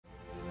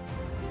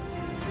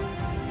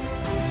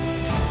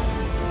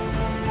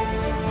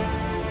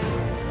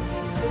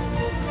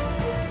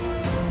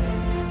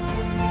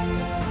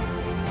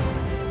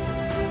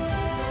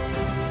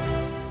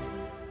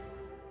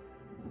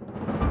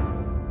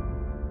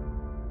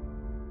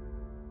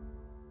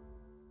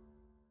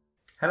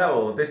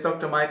Hello, this is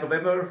Dr. Michael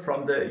Weber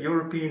from the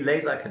European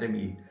Laser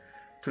Academy.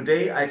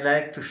 Today I'd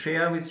like to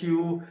share with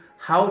you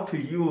how to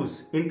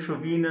use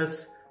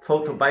intravenous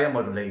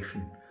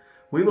photobiomodulation.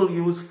 We will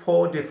use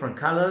 4 different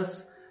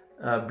colors: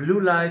 blue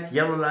light,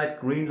 yellow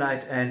light, green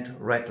light and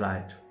red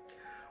light.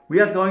 We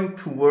are going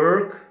to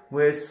work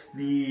with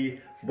the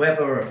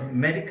Weber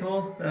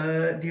medical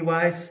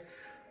device,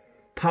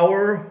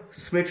 power,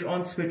 switch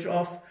on, switch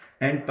off,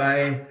 and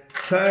by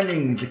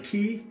turning the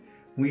key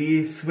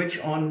we switch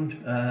on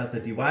the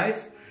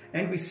device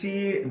and we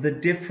see the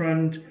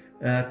different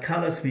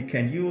colors we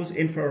can use: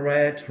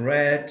 infrared,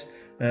 red,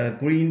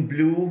 green,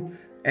 blue,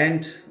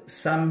 and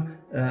some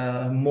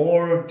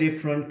more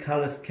different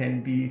colors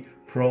can be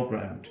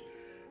programmed.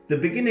 The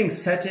beginning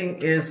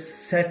setting is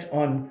set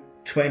on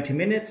 20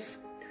 minutes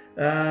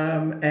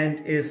and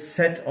is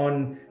set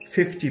on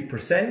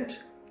 50%.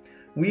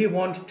 We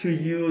want to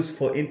use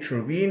for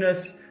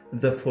intravenous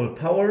the full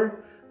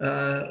power.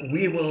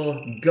 We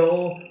will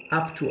go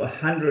up to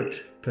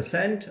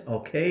 100%,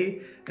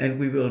 okay, and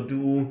we will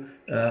do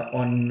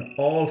on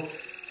all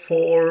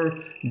 4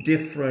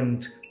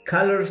 different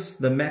colors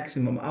the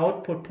maximum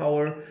output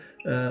power.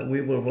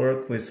 We will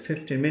work with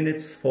 15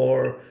 minutes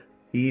for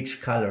each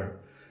color.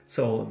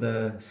 So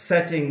the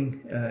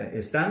setting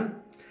is done.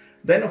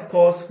 Then of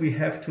course we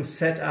have to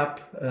set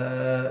up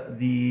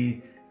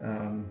the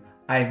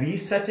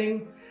IV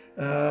setting.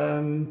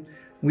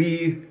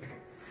 We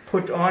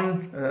put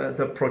on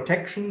the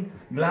protection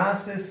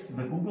glasses,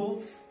 the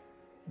goggles.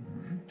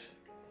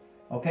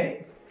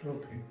 Okay?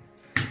 Okay.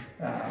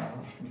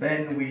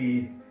 Then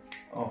we,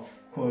 of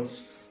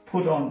course,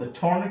 put on the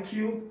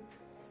tourniquet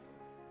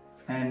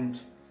and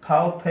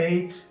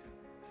palpate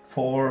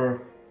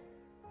for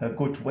a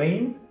good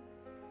vein.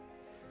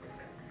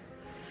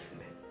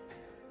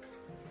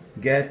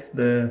 Get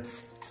the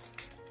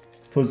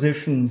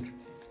position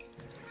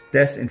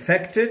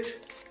disinfected.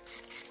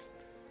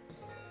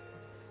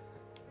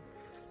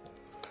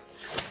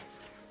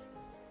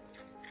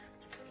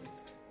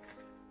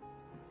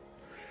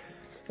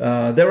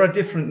 There are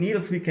different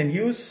needles we can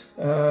use.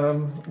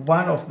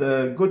 One of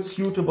the good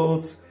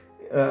suitables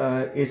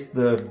is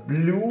the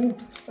blue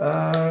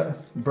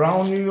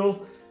brown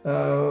needle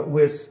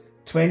with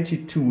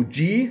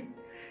 22G.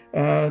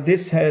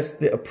 This has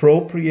the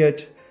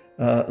appropriate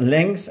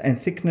length and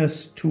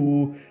thickness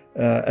to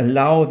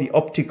allow the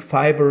optic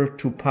fiber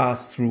to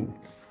pass through.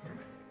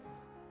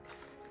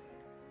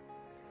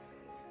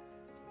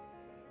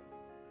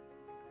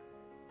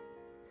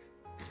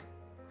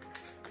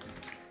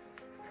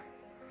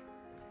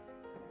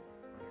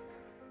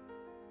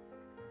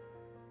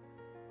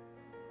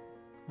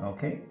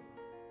 Okay.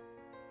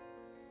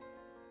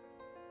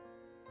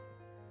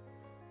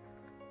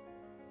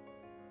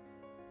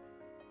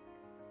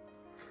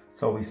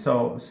 So we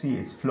see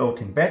it's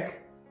floating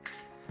back.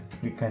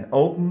 We can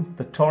open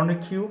the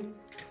tourniquet.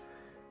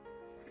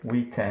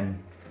 We can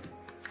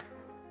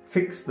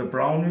fix the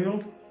brown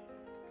needle.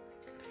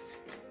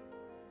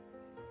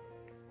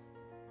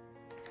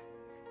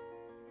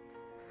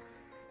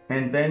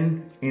 And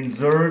then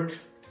insert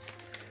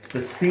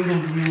the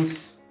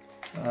single-use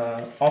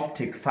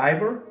optic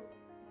fiber.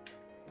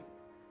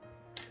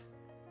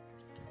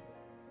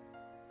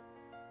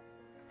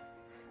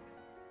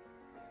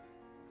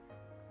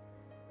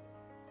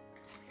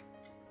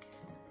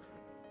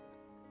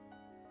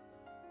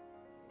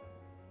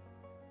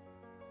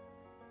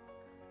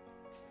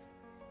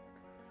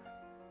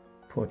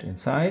 Put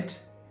inside,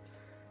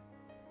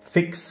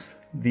 fix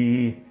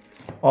the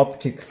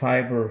optic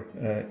fiber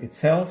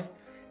itself.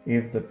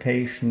 If the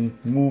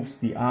patient moves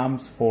the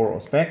arms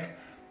forward or back,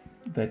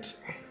 that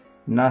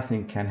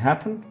nothing can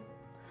happen.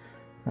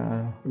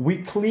 We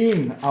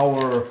clean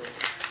our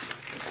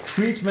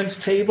treatment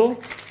table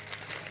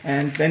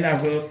and then I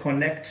will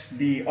connect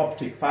the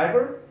optic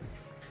fiber.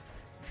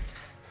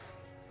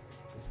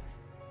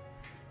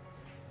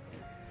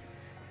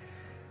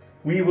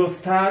 We will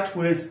start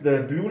with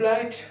the blue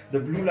light. The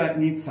blue light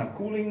needs some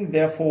cooling,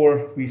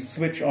 therefore we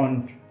switch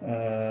on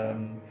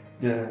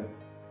the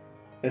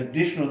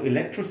additional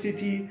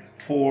electricity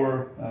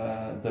for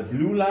the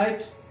blue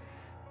light.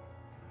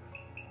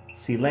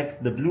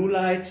 Select the blue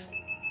light,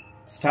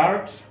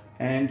 start,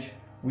 and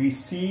we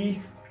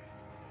see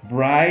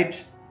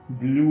bright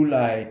blue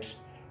light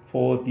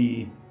for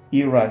the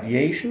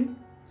irradiation,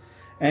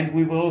 and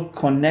we will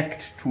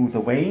connect to the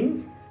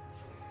vein.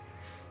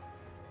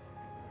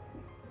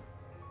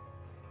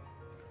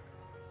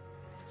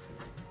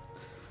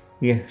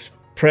 We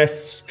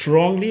press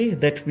strongly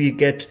that we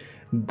get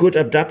good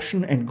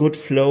abduction and good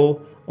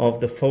flow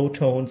of the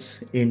photons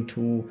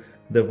into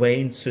the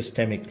vein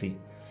systemically.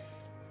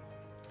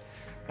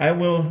 I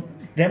will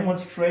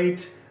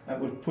demonstrate. I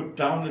will put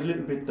down a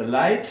little bit the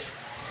light.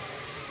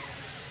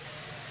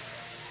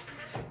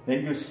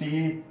 Then you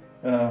see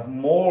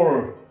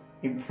more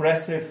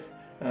impressive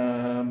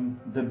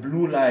the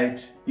blue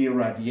light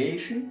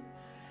irradiation,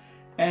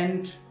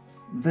 and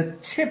the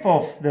tip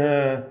of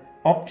the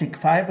optic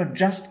fiber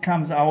just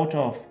comes out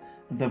of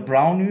the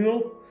brown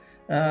needle,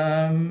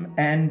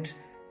 and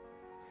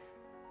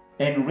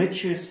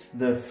enriches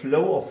the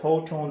flow of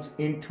photons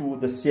into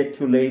the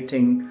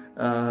circulating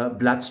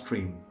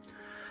bloodstream.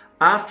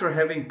 After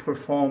having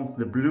performed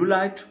the blue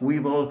light, we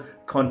will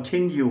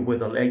continue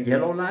with a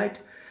yellow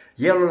light.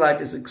 Yellow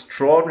light is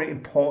extraordinarily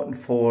important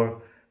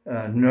for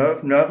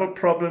nerval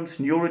problems,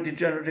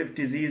 neurodegenerative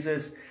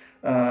diseases,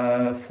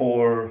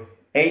 for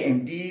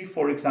AMD,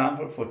 for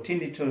example, for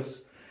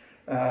tinnitus,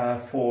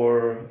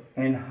 for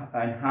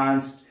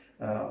enhanced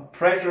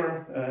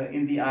pressure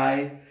in the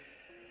eye.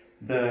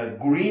 The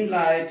green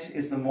light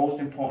is the most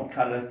important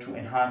color to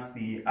enhance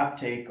the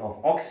uptake of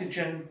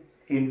oxygen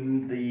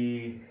in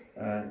the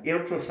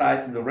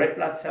erythrocytes in the red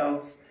blood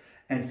cells.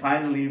 And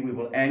finally, we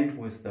will end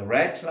with the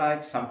red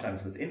light,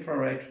 sometimes with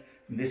infrared,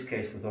 in this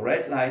case with the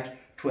red light,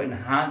 to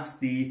enhance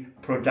the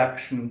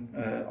production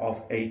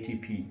of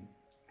ATP.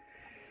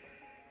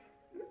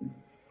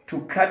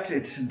 To cut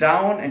it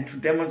down and to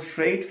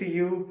demonstrate for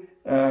you,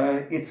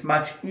 it's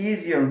much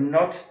easier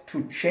not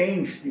to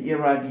change the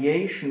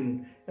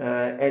irradiation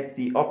at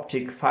the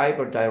optic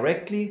fiber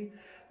directly,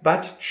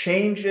 but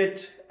change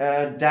it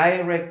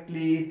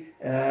directly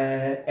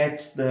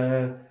at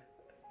the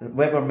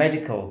Weber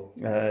medical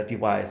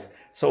device.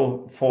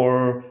 So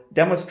for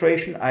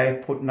demonstration, I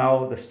put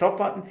now the stop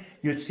button.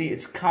 You see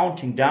it's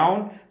counting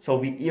down. So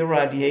we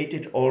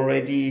irradiated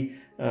already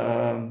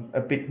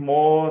a bit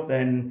more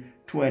than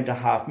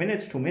 2.5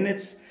 minutes, 2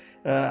 minutes.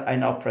 I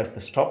now press the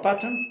stop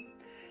button.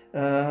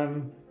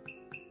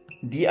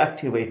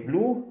 Deactivate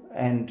blue,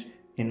 and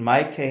in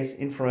my case,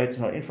 infrared is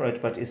not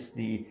infrared, but is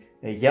the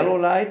yellow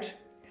light.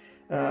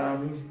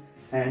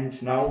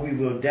 And now we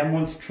will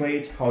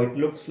demonstrate how it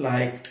looks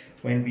like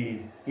when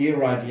we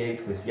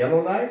irradiate with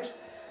yellow light.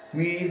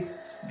 We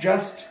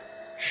just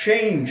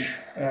change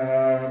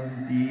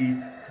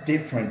the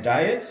different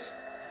diodes.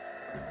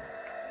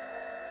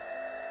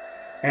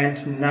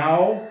 And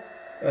now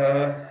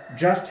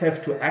just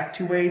have to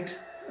activate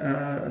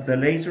the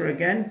laser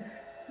again,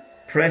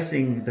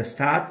 pressing the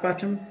start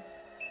button.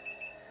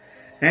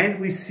 And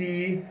we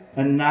see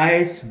a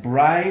nice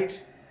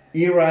bright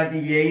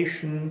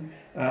irradiation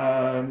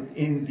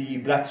in the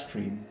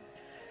bloodstream.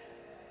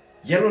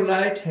 Yellow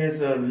light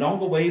has a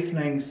longer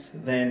wavelength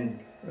than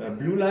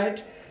blue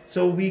light,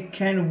 so we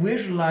can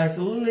visualize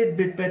a little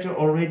bit better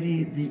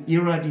already the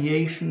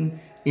irradiation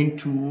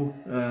into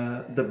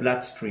the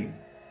bloodstream.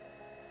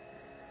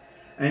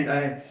 And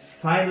I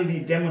finally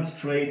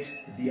demonstrate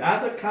the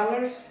other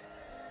colors.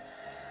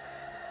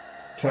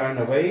 Turn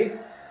away,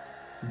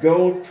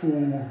 go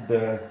to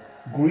the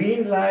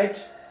green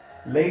light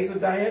laser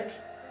diode,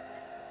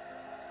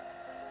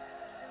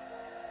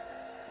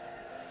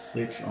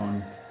 switch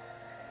on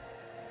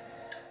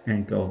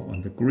and go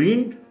on the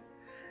green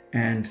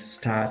and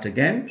start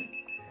again,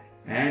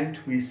 and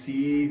we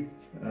see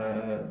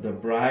the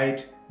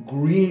bright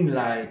green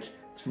light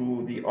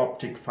through the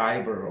optic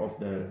fiber of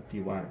the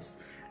device.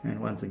 And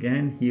once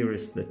again, here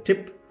is the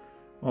tip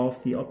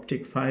of the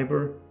optic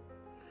fiber,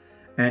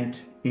 and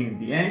in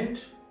the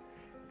end,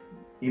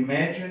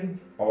 imagine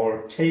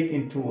or take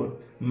into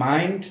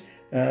mind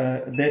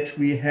that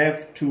we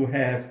have to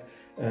have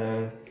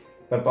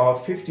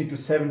about 50 to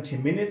 70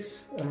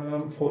 minutes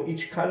for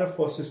each color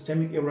for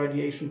systemic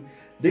irradiation.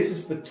 This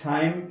is the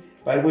time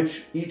by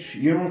which each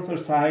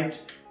erythrocyte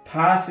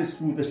passes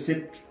through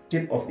the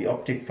tip of the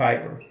optic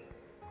fiber.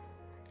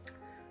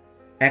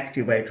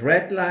 Activate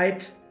red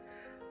light,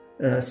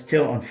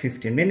 still on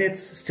 15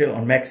 minutes, still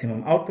on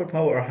maximum output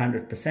power,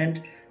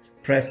 100%.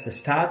 Press the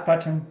start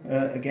button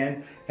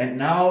again, and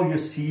now you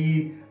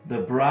see the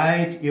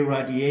bright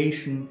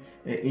irradiation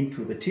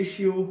into the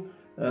tissue.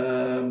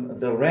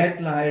 The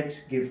red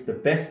light gives the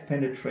best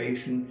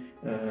penetration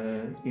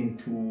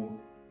into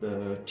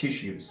the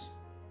tissues.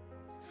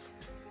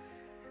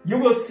 You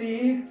will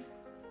see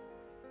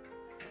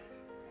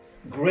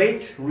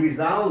great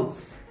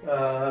results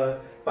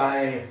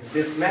by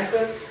this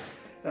method.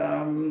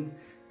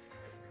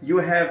 You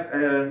have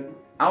an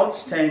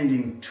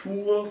outstanding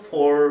tool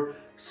for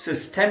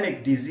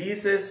systemic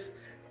diseases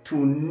to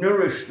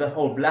nourish the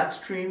whole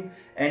bloodstream,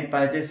 and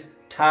by this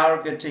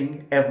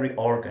targeting every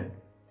organ.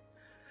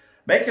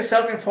 Make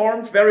yourself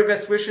informed. Very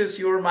best wishes,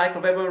 your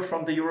Michael Weber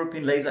from the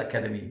European Laser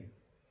Academy.